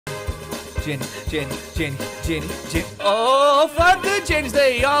Jenny. Oh, fuck the Jannies,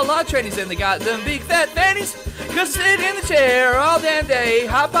 they all are trannies and they got them big fat fannies. Cause they sit in the chair all damn day,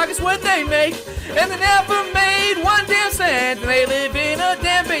 hot pockets what they make. And they never made one damn cent, and they live in a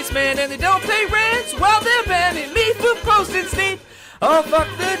damn basement. And they don't pay rent while they're banning me for posting sneak. Oh, fuck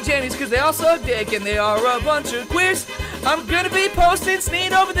the Jannies, cause they all suck dick and they are a bunch of queers. I'm gonna be posting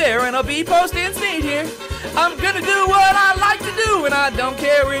Sneed over there and I'll be posting Sneed here. I'm gonna do what I like to do and I don't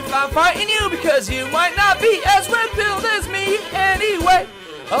care if I'm fighting you, because you might not be as red-pilled as me anyway.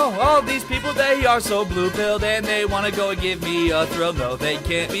 Oh, all these people, they are so blue-pilled and they wanna go and give me a thrill. No, they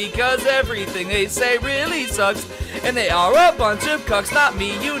can't, because everything they say really sucks. And they are a bunch of cucks, not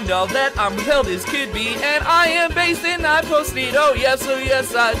me. You know that I'm repelled as could be, and I am based and I post Sneed. Oh yes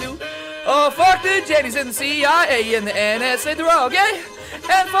I do. Oh, fuck the Jannies and the CIA and the NSA, they're all gay.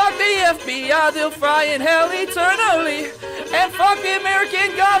 And fuck the FBI, they'll fry in hell eternally. And fuck the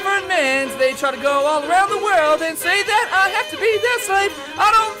American government, they try to go all around the world and say that I have to be their slave.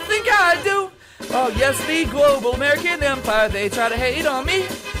 I don't think I do. Oh yes, the global American empire, they try to hate on me.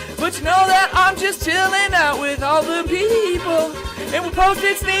 But you know that I'm just chilling out with all the people. And we're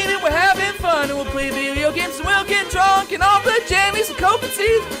posting Sneed and we're having fun. And we'll play video games and we'll get drunk. And all the Jannies will cope and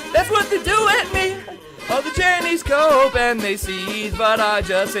seethe, that's what they do at me. All the Jannies cope and they seethe, but I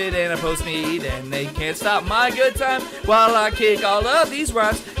just sit and I post Sneed. And they can't stop my good time while I kick all of these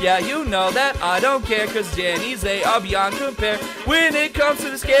rhymes. Yeah, you know that I don't care, cause Jannies, they are beyond compare. When it comes to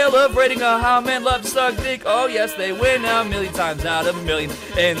the scale of rating how men love to suck dick, oh yes, they win a million times out of a million.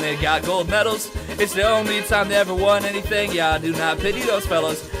 And they got gold medals. It's the only time they ever won anything. Yeah, I do not pity those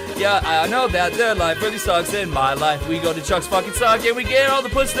fellows. Yeah, I know that their life really sucks. In my life, we go to Chuck's fucking suck and we get all the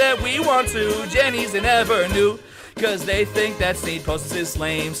puss that we want to. Jannies, they never knew, cause they think that Sneed posts is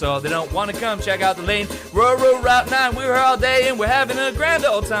lame, so they don't want to come check out the lane. Rural Route 9, we're here all day and we're having a grand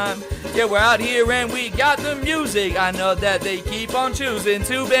old time. Yeah, we're out here and we got the music. I know that they keep on choosing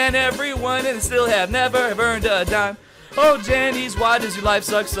to ban everyone and they still have never earned a dime. Oh, Jannies, why does your life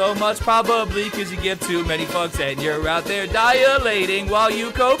suck so much? Probably cause you give too many fucks and you're out there dilating while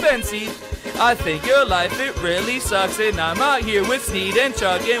you cope and seethe. I think your life, it really sucks, and I'm out here with Sneed and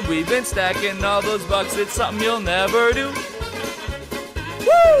Chuck and we've been stacking all those bucks. It's something you'll never do.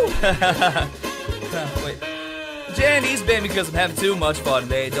 Woo! Wait. Jannies ban me because I'm having too much fun.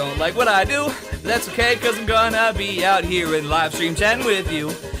 They don't like what I do. That's okay, cause I'm gonna be out here in live stream chatting with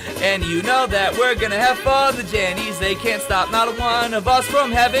you. And you know that we're gonna have fun. The Jannies, they can't stop not a one of us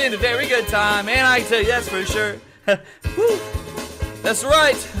from having a very good time. And I can tell you that's for sure. Woo. That's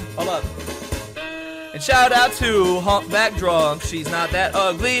right. Hold up. And shout out to Humpback Drunk. She's not that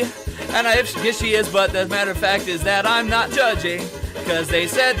ugly, and I guess she is, but the matter of fact is that I'm not judging. Cause they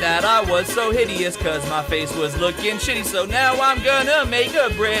said that I was so hideous, cause my face was looking shitty. So now I'm gonna make a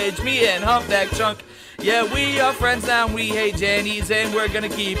bridge, me and Humpback Drunk. Yeah, we are friends now, we hate Jannies, and we're gonna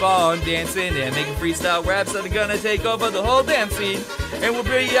keep on dancing and making freestyle raps that are gonna take over the whole damn scene. And we'll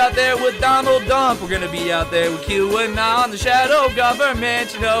be out there with Donald Dump, we're gonna be out there with QAnon, the shadow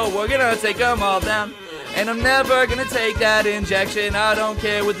government, you know, we're gonna take them all down. And I'm never gonna take that injection, I don't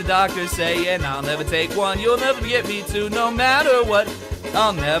care what the doctors say, and I'll never take one, you'll never get me to, no matter what.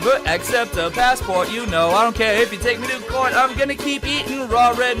 I'll never accept a passport, you know, I don't care if you take me to court, I'm gonna keep eating raw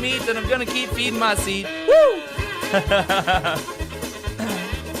red meat and I'm gonna keep feeding my seed. Woo!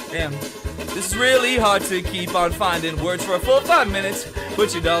 Damn, this is really hard to keep on finding words for a full 5 minutes,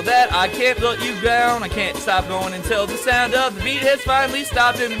 but you know that I can't let you down, I can't stop going until the sound of the beat has finally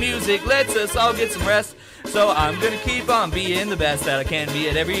stopped and the music lets us all get some rest. So I'm gonna keep on being the best that I can be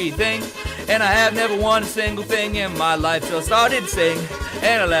at everything. And I have never won a single thing in my life till I started to sing.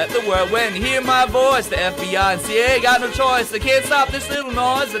 And I let the world, when you hear my voice, the FBI and CIA got no choice. They can't stop this little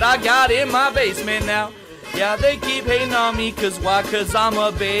noise that I got in my basement now. Yeah, they keep hating on me, cause why? Cause I'm a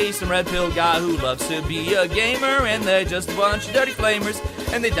bass and red pill guy who loves to be a gamer. And they're just a bunch of dirty flamers,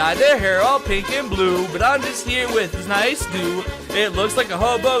 and they dye their hair all pink and blue. But I'm just here with this nice do. It looks like a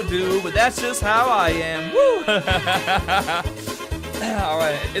hobo do, but that's just how I am. Woo!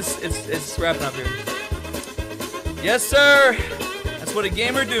 Alright, it's wrapping up here. Yes, sir! That's what a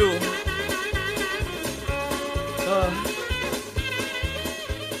gamer do.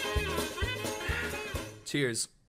 Cheers.